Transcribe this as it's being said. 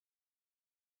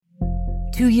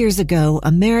2 years ago,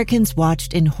 Americans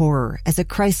watched in horror as a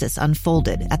crisis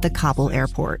unfolded at the Kabul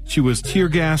airport. She was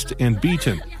tear-gassed and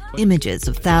beaten. Images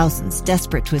of thousands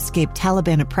desperate to escape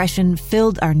Taliban oppression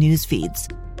filled our news feeds.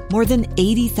 More than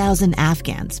 80,000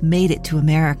 Afghans made it to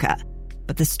America.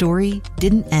 But the story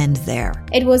didn't end there.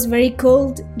 It was very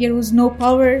cold. There was no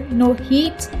power, no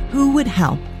heat. Who would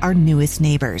help our newest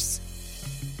neighbors?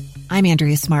 I'm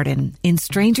Andrea Smartin. In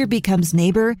Stranger Becomes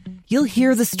Neighbor, you'll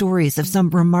hear the stories of some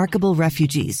remarkable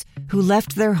refugees who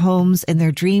left their homes and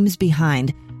their dreams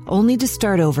behind, only to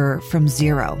start over from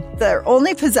zero. Their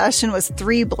only possession was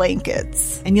 3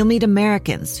 blankets. And you'll meet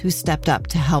Americans who stepped up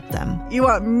to help them. You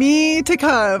want me to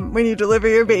come when you deliver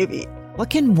your baby. What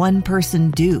can one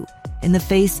person do in the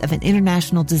face of an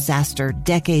international disaster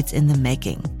decades in the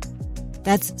making?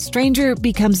 That's Stranger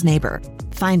Becomes Neighbor.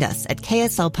 Find us at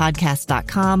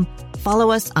kslpodcast.com.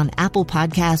 Follow us on Apple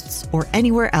Podcasts or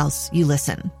anywhere else you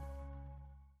listen.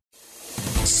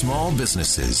 Small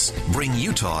businesses bring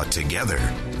Utah together.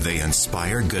 They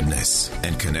inspire goodness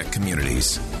and connect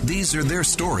communities. These are their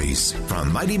stories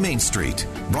from Mighty Main Street,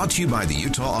 brought to you by the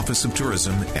Utah Office of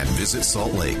Tourism and Visit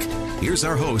Salt Lake. Here's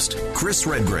our host, Chris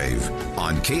Redgrave,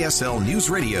 on KSL News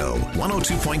Radio,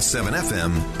 102.7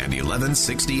 FM and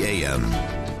 1160 AM.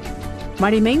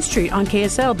 Mighty Main Street on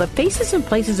KSL, the faces and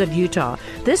places of Utah.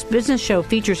 This business show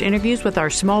features interviews with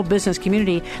our small business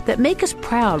community that make us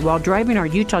proud while driving our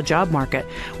Utah job market.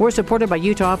 We're supported by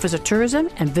Utah Office of Tourism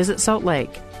and Visit Salt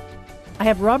Lake. I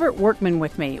have Robert Workman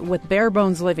with me with Bare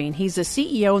Bones Living. He's the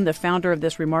CEO and the founder of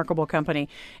this remarkable company.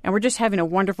 And we're just having a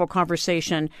wonderful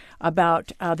conversation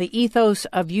about the ethos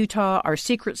of Utah, our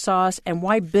secret sauce, and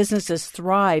why businesses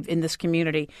thrive in this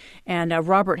community. And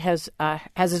Robert has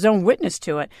his own witness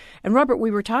to it. And Robert,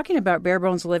 we were talking about Bare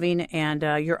Bones Living and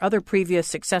your other previous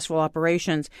successful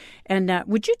operations. And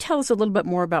would you tell us a little bit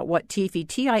more about what TIFIE,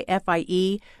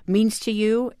 T-I-F-I-E, means to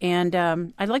you? And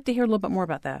I'd like to hear a little bit more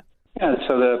about that. Yeah,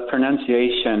 so the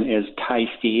pronunciation is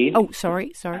TIFIE. Oh,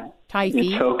 sorry.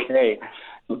 TIFIE. It's okay.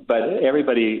 But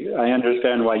everybody, I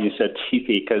understand why you said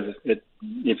TIFIE, because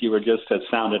if you were just to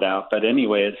sound it out. But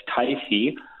anyway, it's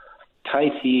TIFIE.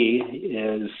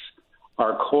 TIFIE is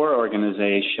our core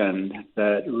organization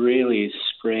that really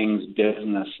springs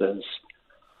businesses.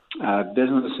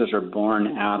 Businesses are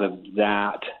born out of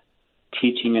that,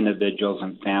 teaching individuals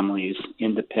and families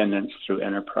independence through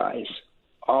enterprise.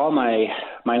 All my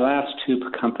last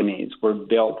 2 companies were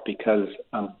built because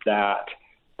of that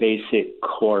basic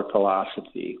core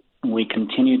philosophy. We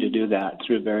continue to do that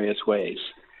through various ways.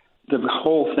 The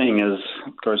whole thing is,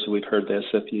 of course, we've heard this,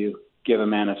 if you give a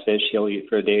man a fish, he'll eat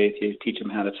for a day. If you teach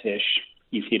him how to fish,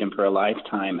 you feed him for a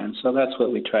lifetime. And so that's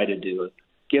what we try to do,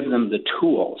 give them the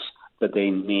tools that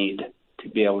they need to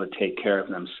be able to take care of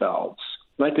themselves.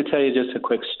 I'd like to tell you just a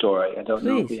quick story. I don't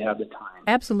know if we have the time.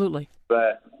 Absolutely.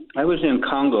 But I was in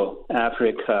Congo,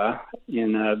 Africa,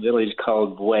 in a village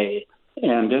called Boué,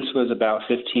 and this was about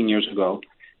 15 years ago.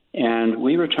 And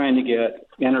we were trying to get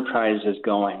enterprises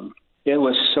going. It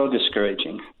was so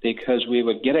discouraging because we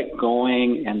would get it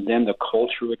going, and then the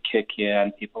culture would kick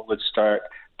in. People would start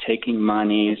taking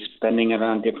money, spending it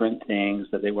on different things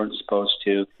that they weren't supposed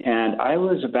to. And I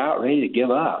was about ready to give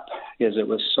up because it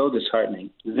was so disheartening.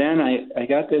 Then I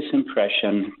got this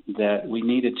impression that we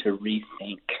needed to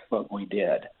rethink what we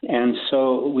did. And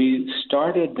so we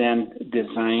started then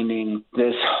designing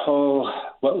this whole,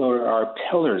 what were our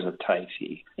pillars of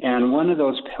TIFIE. And one of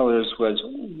those pillars was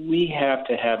we have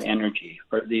to have energy,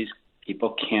 or these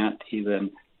people can't even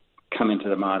come into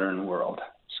the modern world.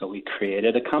 So we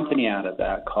created a company out of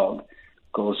that called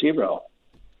Goal Zero.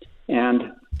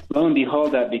 And lo and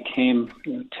behold, that became,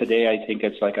 today I think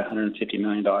it's like a $150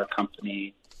 million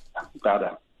company,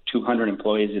 about 200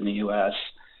 employees in the U.S.,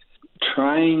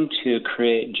 trying to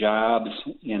create jobs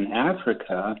in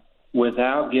Africa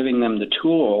without giving them the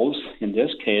tools. In this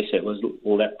case, it was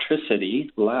electricity,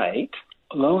 light.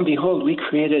 Lo and behold, we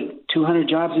created 200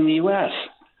 jobs in the U.S.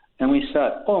 And we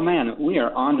thought, oh man, we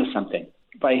are onto something.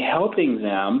 By helping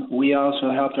them, we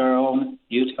also helped our own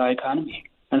Utah economy.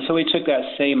 And so we took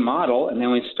that same model, and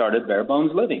then we started Bare Bones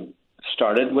Living.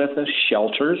 Started with the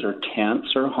shelters or tents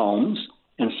or homes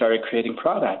and started creating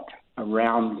product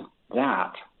around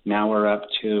that. Now we're up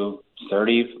to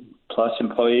 30-plus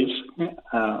employees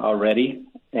already,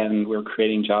 and we're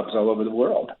creating jobs all over the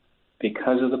world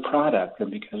because of the product and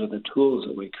because of the tools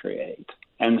that we create.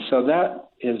 And so that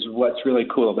is what's really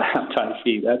cool about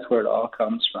TIFIE. That's where it all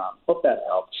comes from. Hope that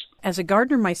helps. As a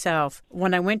gardener myself,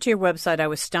 when I went to your website, I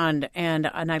was stunned. And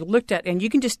I looked at, and you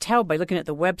can just tell by looking at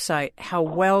the website how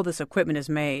well this equipment is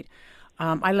made.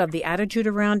 I love the attitude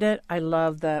around it. I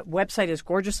love the website is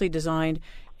gorgeously designed.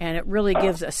 And it really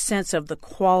gives a sense of the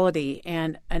quality.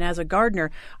 And as a gardener,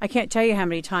 I can't tell you how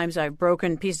many times I've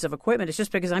broken pieces of equipment. It's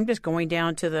just because I'm just going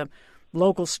down to the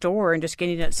local store and just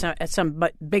getting it at some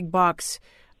big box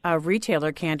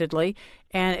retailer, candidly,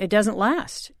 and it doesn't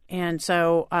last. And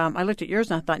so I looked at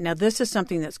yours and I thought, now this is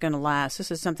something that's going to last.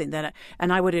 This is something that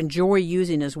I would enjoy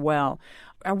using as well.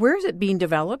 Where is it being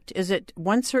developed? Is it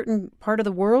one certain part of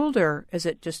the world, or is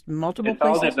it just multiple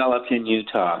places? It's all developed in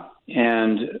Utah,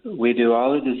 and we do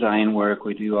all the design work.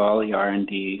 We do all the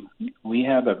R&D. We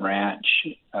have a ranch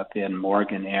up in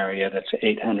Morgan area that's an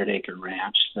 800-acre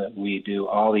ranch that we do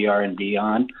all the R&D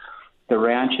on. The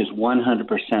ranch is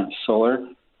 100% solar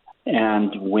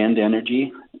and wind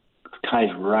energy. Ties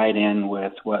right in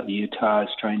with what Utah is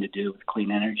trying to do with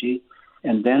clean energy.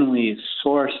 And then we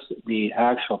source the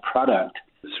actual product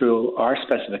through our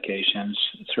specifications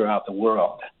throughout the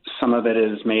world. Some of it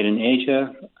is made in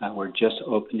Asia. We're just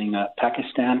opening up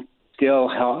Pakistan. Still,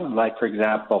 like, for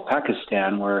example,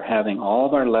 Pakistan, we're having all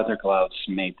of our leather gloves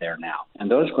made there now. And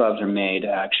those gloves are made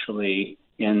actually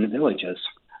in the villages.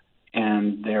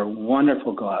 And they're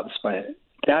wonderful gloves, but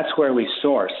that's where we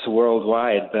source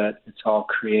worldwide, but it's all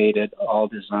created, all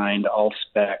designed, all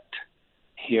spec'd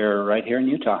right here in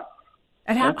Utah.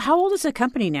 And how old is the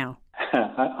company now?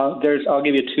 I'll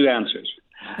give you two answers.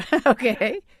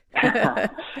 Okay.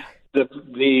 The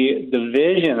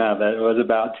vision of it was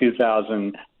about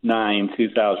 2009,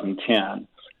 2010,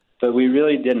 but we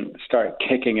really didn't start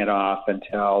kicking it off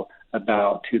until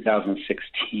about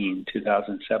 2016,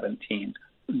 2017.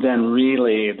 Then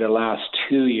really the last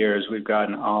 2 years we've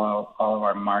gotten all of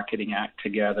our marketing act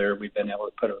together. We've been able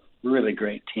to put a really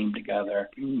great team together.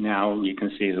 Now you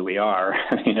can see who we are.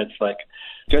 I mean, it's like,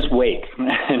 just wait.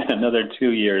 In another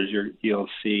 2 years, you'll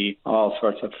see all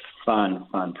sorts of fun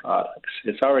products.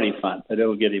 It's already fun, but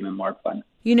it'll get even more fun.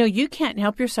 You know, you can't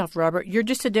help yourself, Robert. You're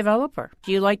just a developer.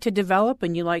 You like to develop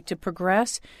and you like to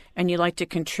progress and you like to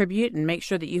contribute and make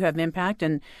sure that you have impact.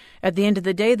 And at the end of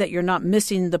the day, that you're not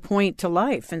missing the point to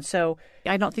life. And so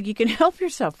I don't think you can help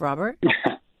yourself, Robert.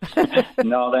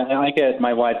 No, I get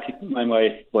my wife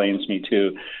blames me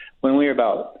too. When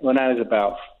I was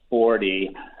about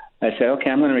 40, I said,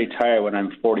 okay, I'm going to retire when I'm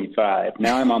 45.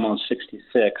 Now I'm almost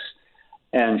 66,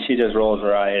 and she just rolls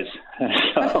her eyes.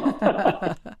 So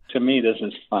to me, this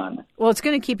is fun. Well, it's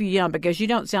going to keep you young because you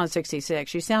don't sound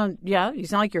 66. You sound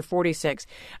like you're 46.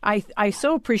 I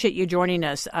so appreciate you joining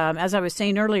us. As I was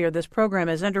saying earlier, this program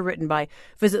is underwritten by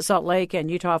Visit Salt Lake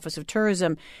and Utah Office of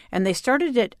Tourism, and they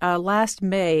started it last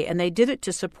May, and they did it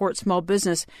to support small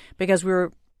business because we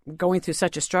were going through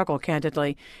such a struggle,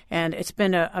 candidly. And it's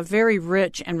been a very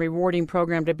rich and rewarding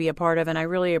program to be a part of, and I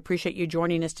really appreciate you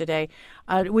joining us today.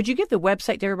 Would you give the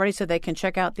website to everybody so they can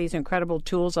check out these incredible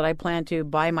tools that I plan to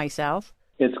buy myself?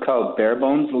 It's called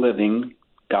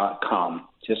barebonesliving.com.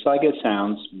 Just like it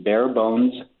sounds,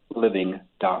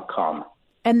 barebonesliving.com.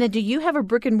 And then do you have a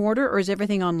brick and mortar, or is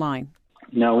everything online?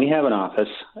 No, we have an office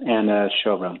and a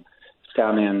showroom.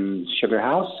 Down in Sugar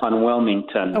House on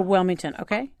Wilmington. Oh, Wilmington,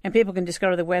 okay. And people can just go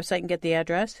to the website and get the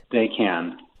address? They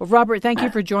can. Well, Robert, thank you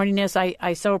for joining us.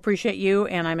 I so appreciate you,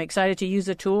 and I'm excited to use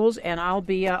the tools, and I'll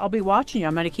be watching you.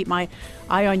 I'm going to keep my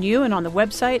eye on you and on the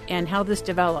website and how this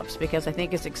develops, because I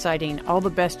think it's exciting. All the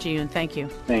best to you, and thank you.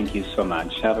 Thank you so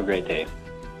much. Have a great day.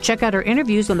 Check out our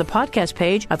interviews on the podcast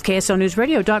page of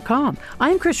KSLNewsRadio.com.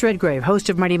 I'm Chris Redgrave, host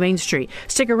of Mighty Main Street.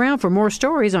 Stick around for more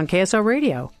stories on KSL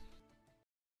Radio.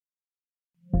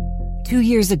 2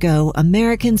 years ago,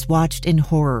 Americans watched in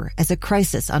horror as a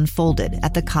crisis unfolded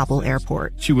at the Kabul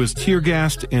airport. She was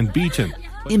tear-gassed and beaten.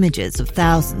 Images of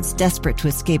thousands desperate to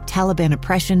escape Taliban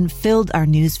oppression filled our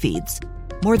news feeds.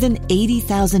 More than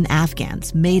 80,000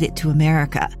 Afghans made it to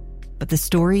America. But the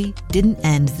story didn't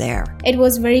end there. It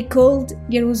was very cold.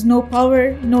 There was no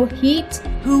power, no heat.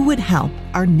 Who would help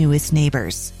our newest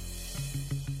neighbors?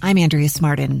 I'm Andrea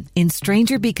Smartin. In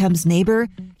Stranger Becomes Neighbor,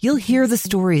 you'll hear the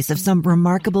stories of some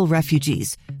remarkable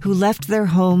refugees who left their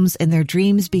homes and their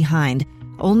dreams behind,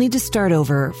 only to start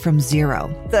over from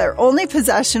zero. Their only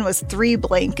possession was 3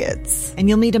 blankets. And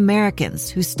you'll meet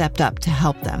Americans who stepped up to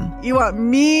help them. You want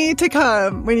me to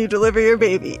come when you deliver your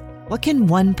baby. What can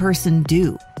one person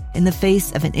do in the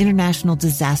face of an international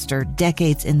disaster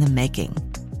decades in the making?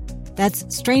 That's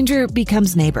Stranger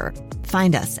Becomes Neighbor.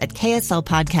 Find us at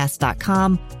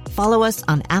kslpodcast.com. Follow us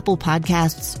on Apple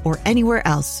Podcasts or anywhere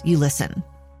else you listen.